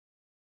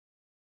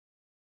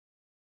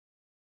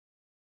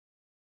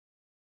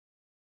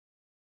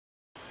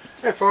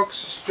Hey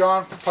folks, it's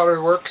John from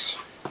Pottery Works.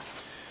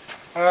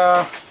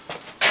 I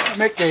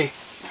make a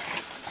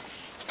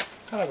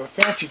kind of a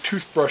fancy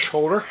toothbrush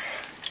holder.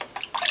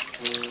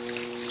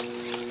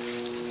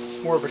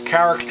 More of a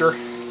character.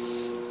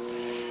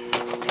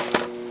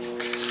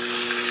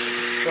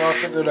 So I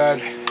figured I'd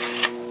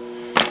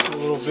do a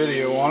little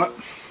video on it.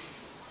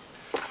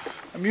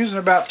 I'm using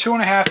about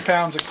 2.5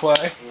 pounds of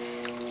clay.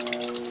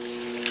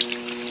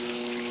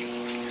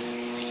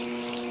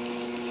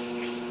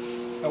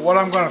 And what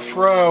I'm going to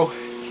throw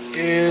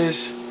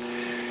is,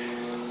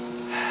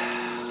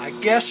 I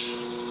guess,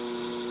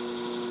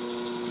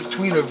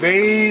 between a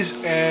vase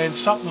and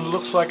something that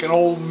looks like an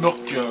old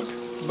milk jug,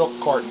 milk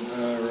carton,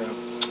 or a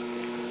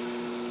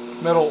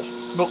metal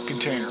milk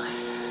container.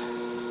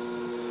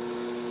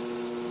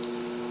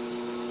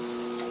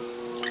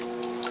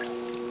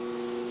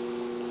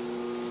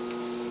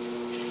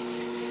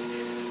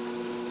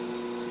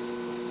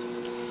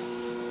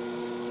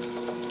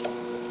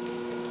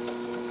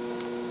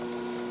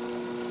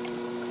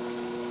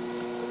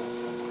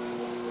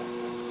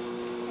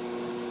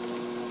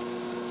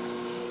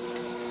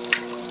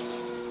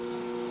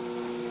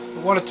 I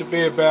want it to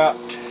be about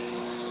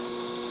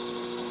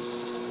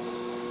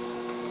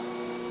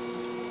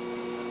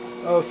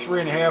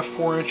 3.5,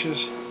 4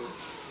 inches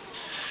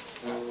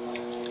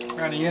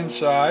around the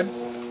inside.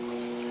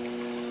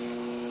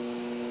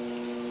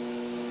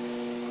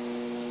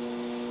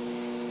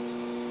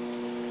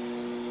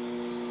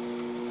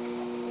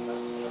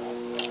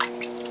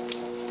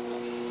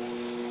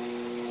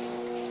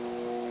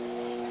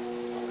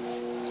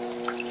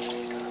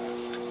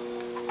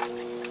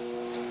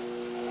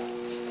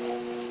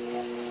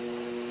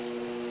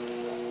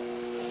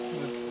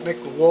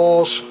 Make the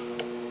walls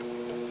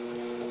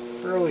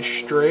fairly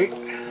straight.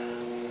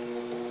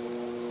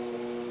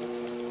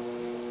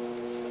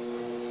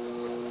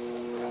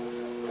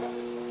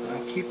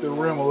 And keep the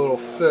rim a little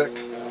thick,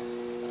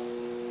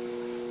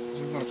 because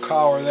I'm going to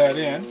collar that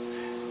in.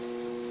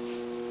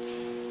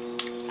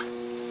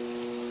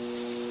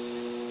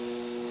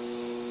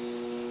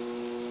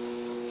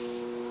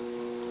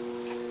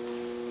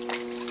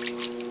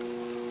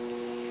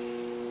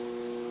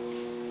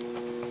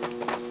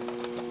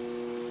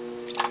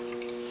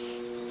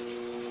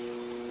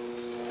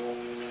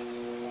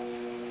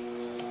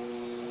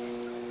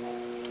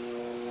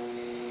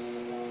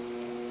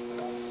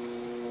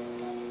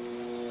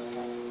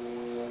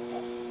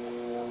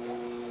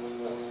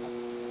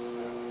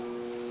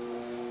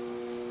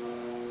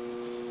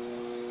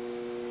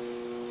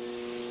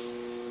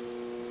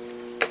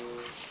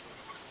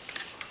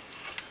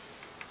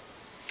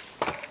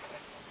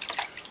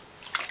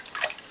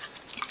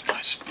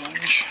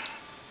 Sponge.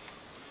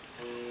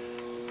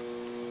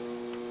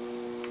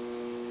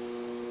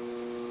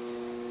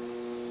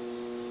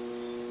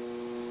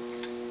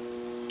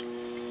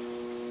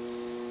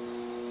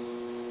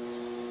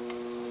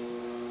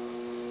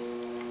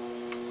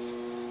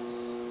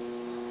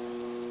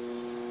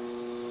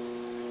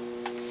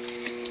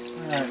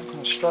 Alright, I'm going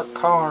to start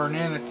collaring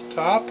in at the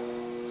top.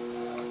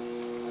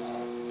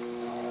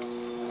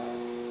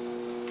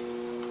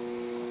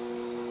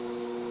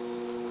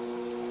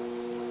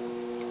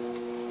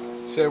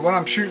 So what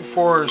I'm shooting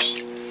for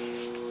is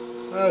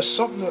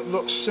something that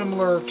looks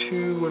similar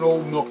to an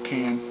old milk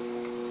can.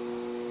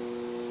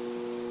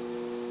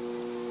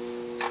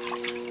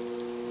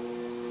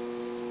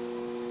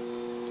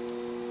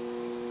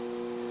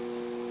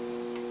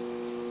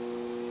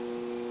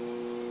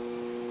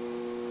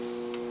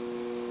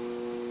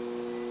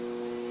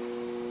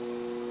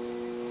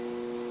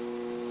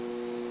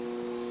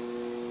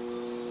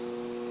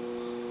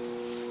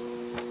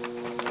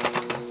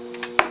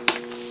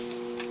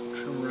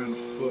 Trim around the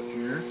foot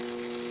here.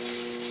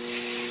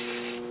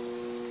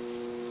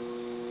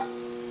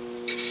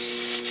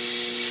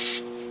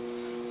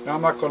 Now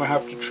I'm not going to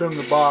have to trim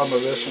the bottom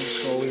of this, I'm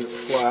just going to leave it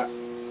flat.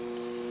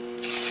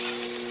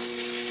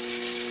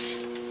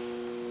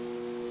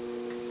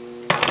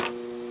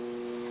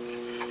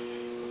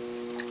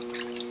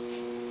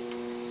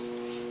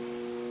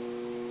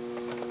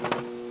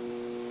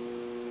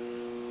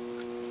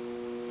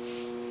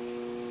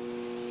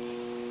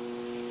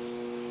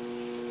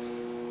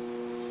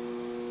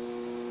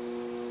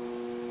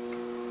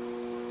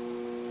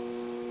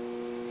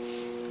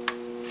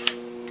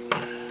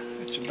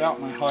 It's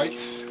about my height.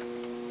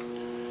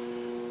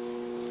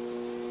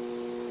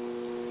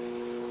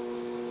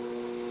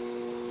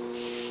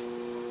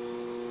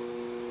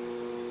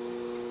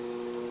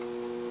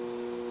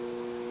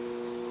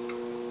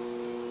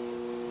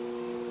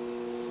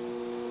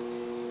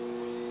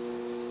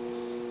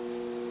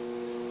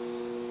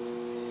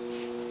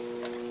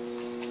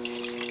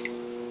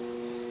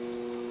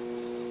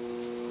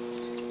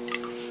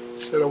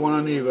 Said I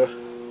want to leave a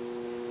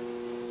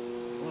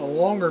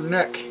longer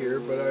neck here,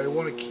 but I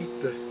want to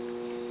keep the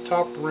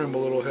top rim a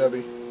little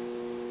heavy,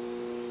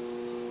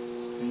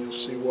 and you'll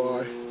see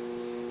why.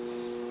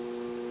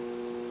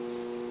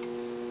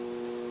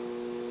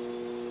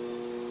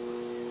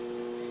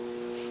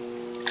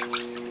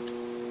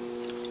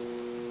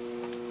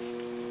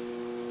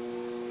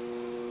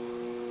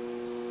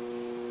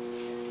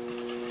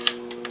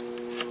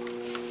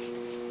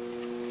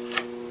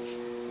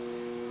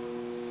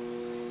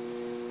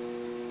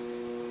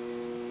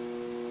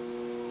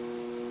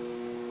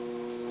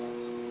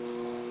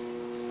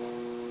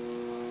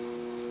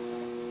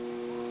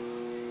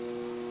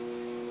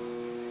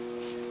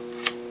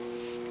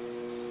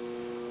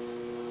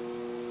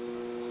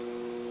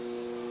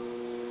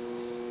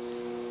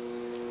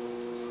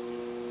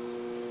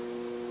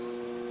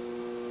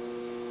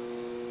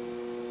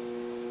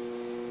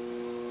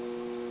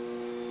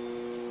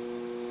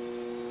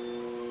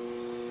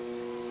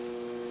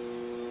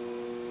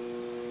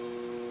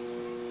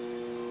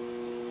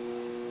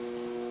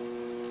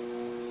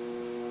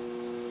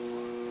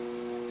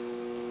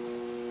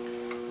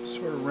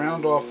 sort of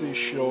round off these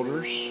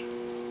shoulders.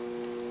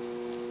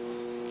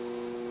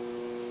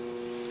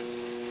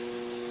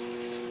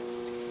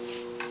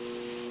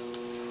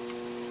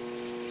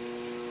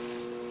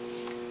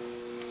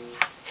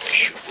 Make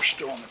sure we're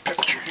still in the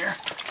picture here.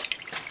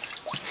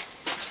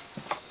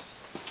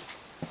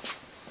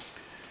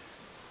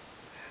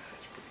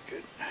 That's pretty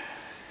good.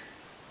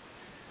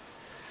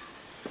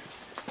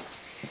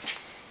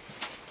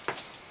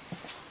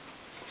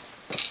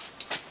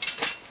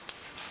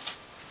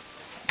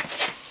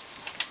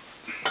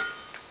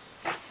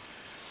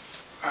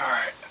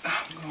 Alright,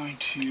 I'm going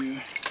to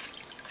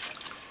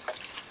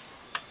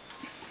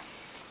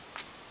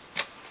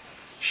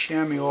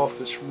chamois off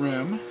this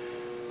rim.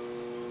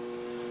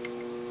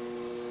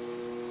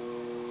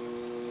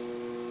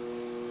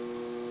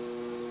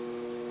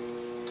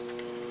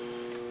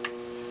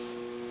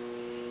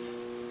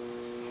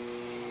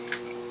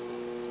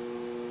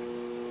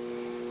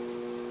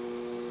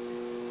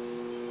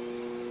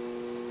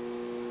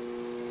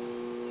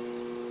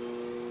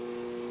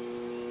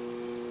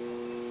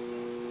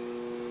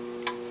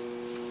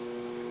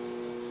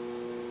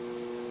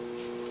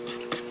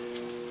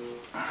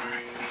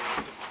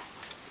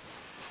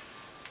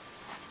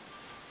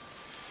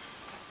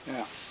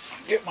 Now,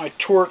 get my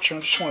torch and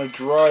I just want to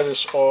dry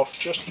this off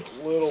just a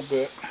little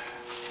bit.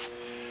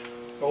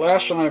 The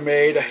last one I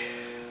made,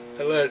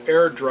 I let it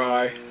air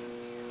dry.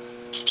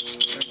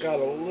 It got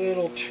a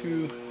little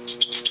too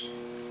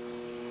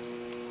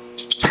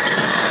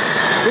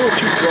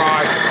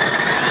dry.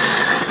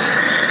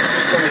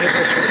 Just going to hit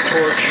this with a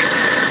torch.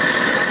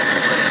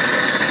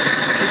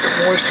 Keep it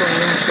moist on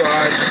the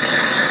inside.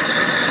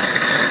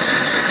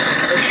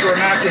 Make sure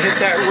not to hit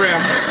that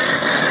rim.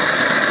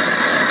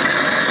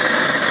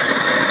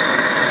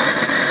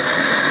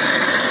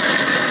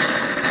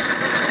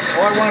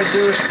 All I want to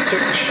do is take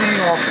the sheen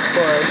off the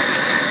clay.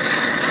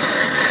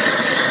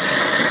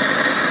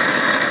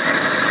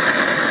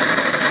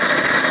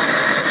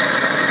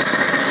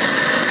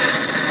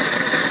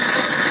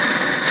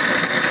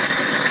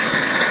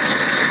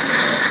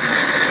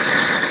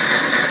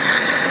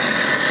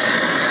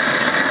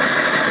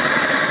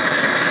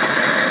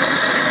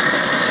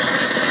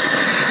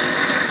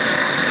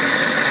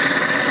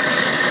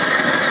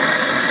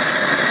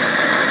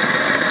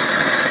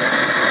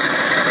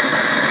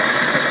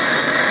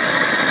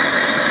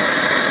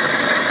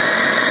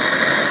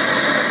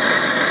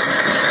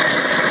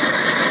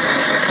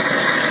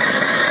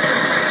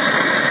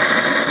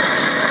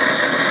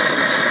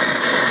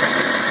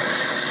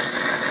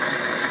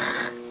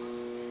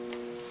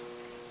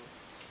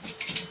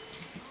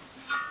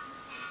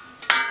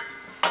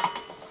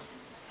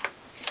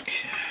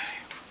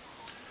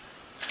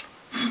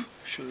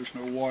 Sure there's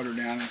no water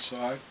down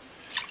inside.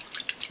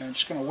 And I'm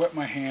just going to wet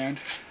my hand.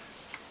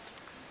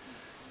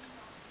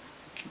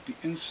 Keep the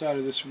inside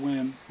of this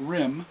rim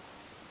a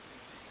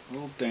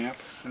little damp.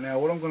 And now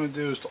what I'm going to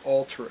do is to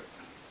alter it.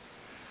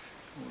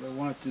 What I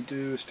want it to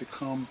do is to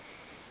come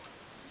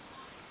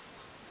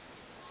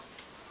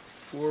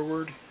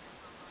forward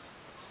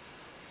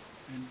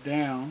and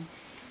down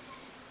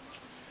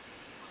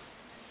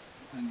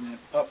and then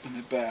up in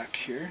the back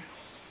here.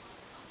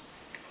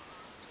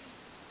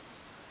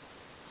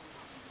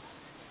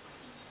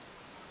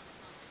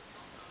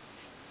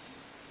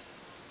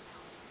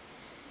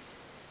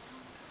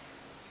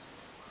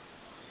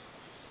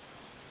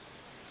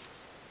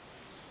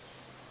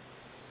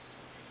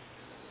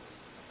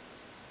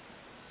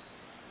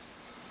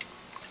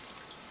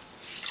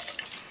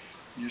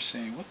 You're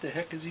saying, what the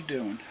heck is he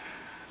doing?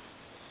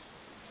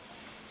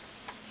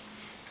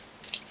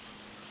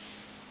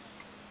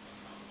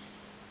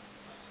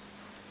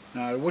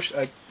 Now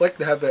I'd like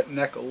to have that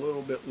neck a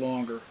little bit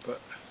longer, but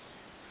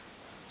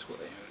that's what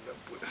I ended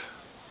up with.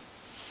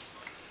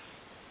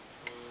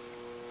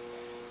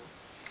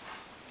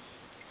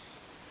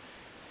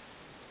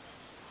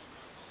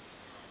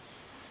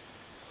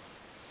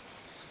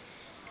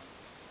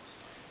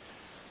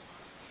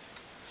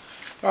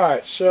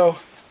 Alright, so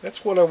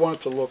that's what I want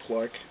it to look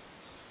like.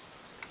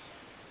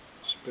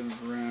 Spin it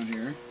around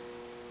here.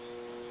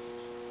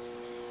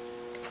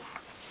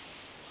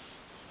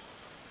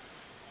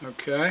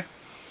 Okay.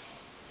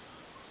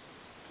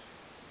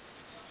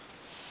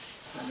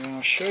 And then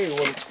I'll show you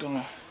what it's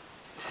going to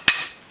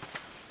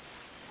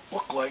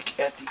look like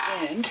at the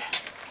end.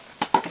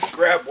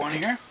 Grab one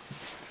here.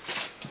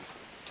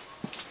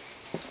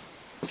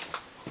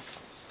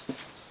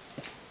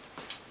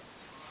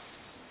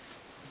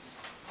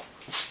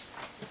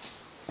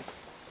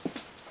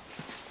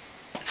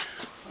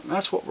 And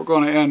that's what we're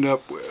going to end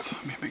up with.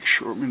 Let me make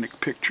sure I'm in the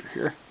picture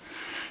here.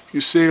 You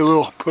see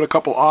put a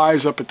couple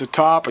eyes up at the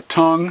top, a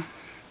tongue,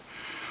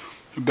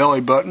 a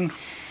belly button,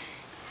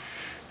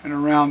 and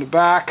around the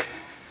back,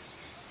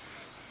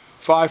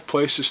 5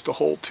 places to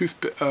hold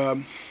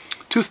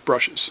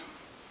toothbrushes.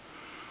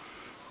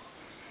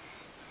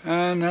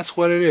 And that's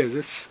what it is.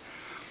 It's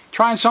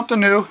trying something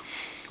new,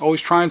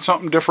 always trying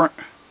something different,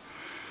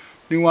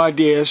 new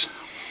ideas.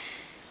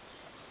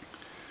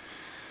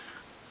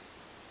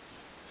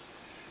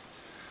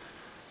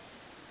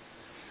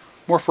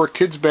 more for a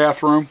kid's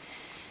bathroom.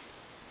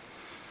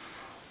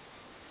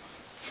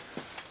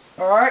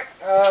 Alright,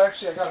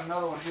 actually I got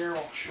another one here.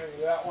 I'll show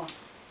you that one.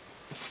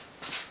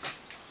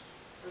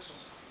 This is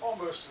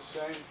almost the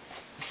same.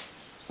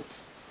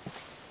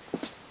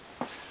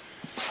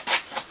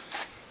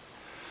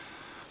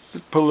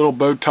 Just put a little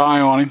bow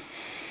tie on him.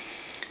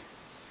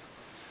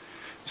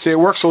 See, it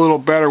works a little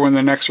better when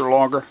the necks are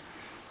longer.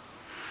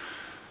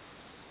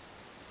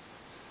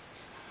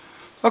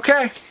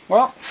 Okay,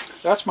 well,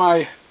 that's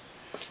my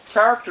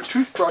character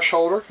toothbrush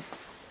holder.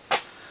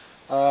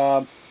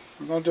 We're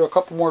going to do a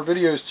couple more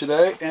videos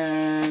today,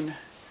 and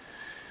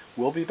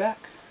we'll be back.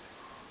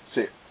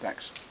 See you.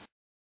 Thanks.